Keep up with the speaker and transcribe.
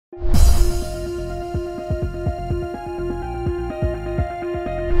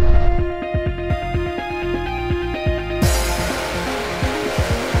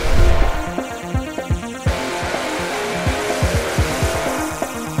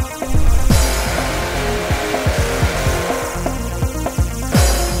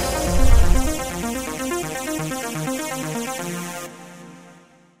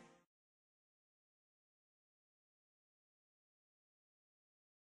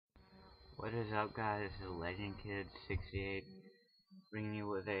What is up, guys? This is Legend Kid 68 bringing you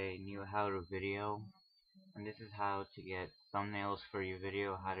with a new how to video, and this is how to get thumbnails for your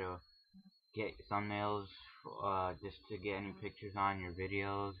video, how to get thumbnails just to get any pictures on your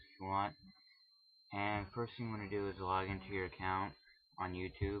videos if you want. And first thing you want to do is log into your account on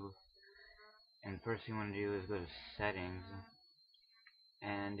YouTube, and first thing you want to do is go to settings,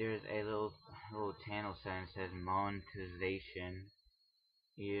 and there's a little channel setting that says monetization.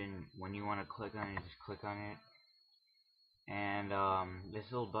 When you want to click on it, just click on it, and this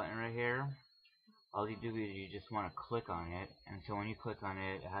little button right here, all you do is you just want to click on it, and so when you click on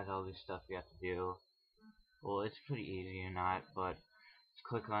it, it has all this stuff you have to do. Well, it's pretty easy or not, but just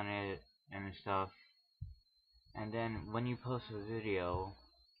click on it and stuff, and then when you post a video,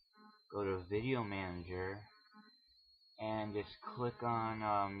 go to Video Manager and just click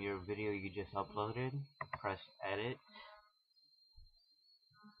on your video you just uploaded, press edit,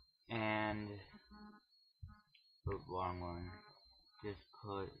 and wrong one. Just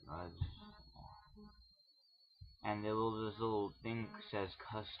put and this little thing says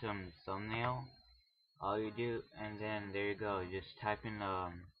custom thumbnail. All you do, and then there you go. You just type in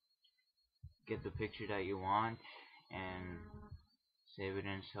get the picture that you want and save it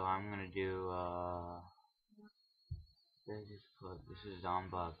in. So I'm gonna do let's just put this is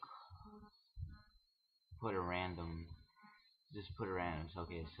Zombug. Put a random. Just put a random.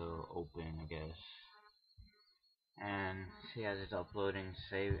 Okay, so open, I guess. And see as it's uploading,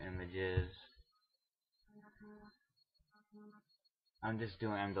 save images. I'm just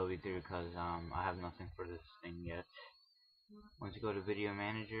doing MW3 because I have nothing for this thing yet. Once you go to Video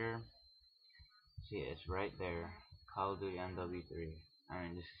Manager, see it's right there, Call of Duty MW3.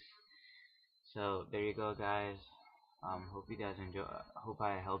 So there you go, guys. Hope you guys enjoy. Hope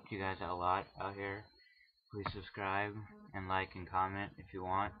I helped you guys out a lot out here. Please subscribe and like and comment if you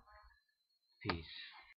want. Peace.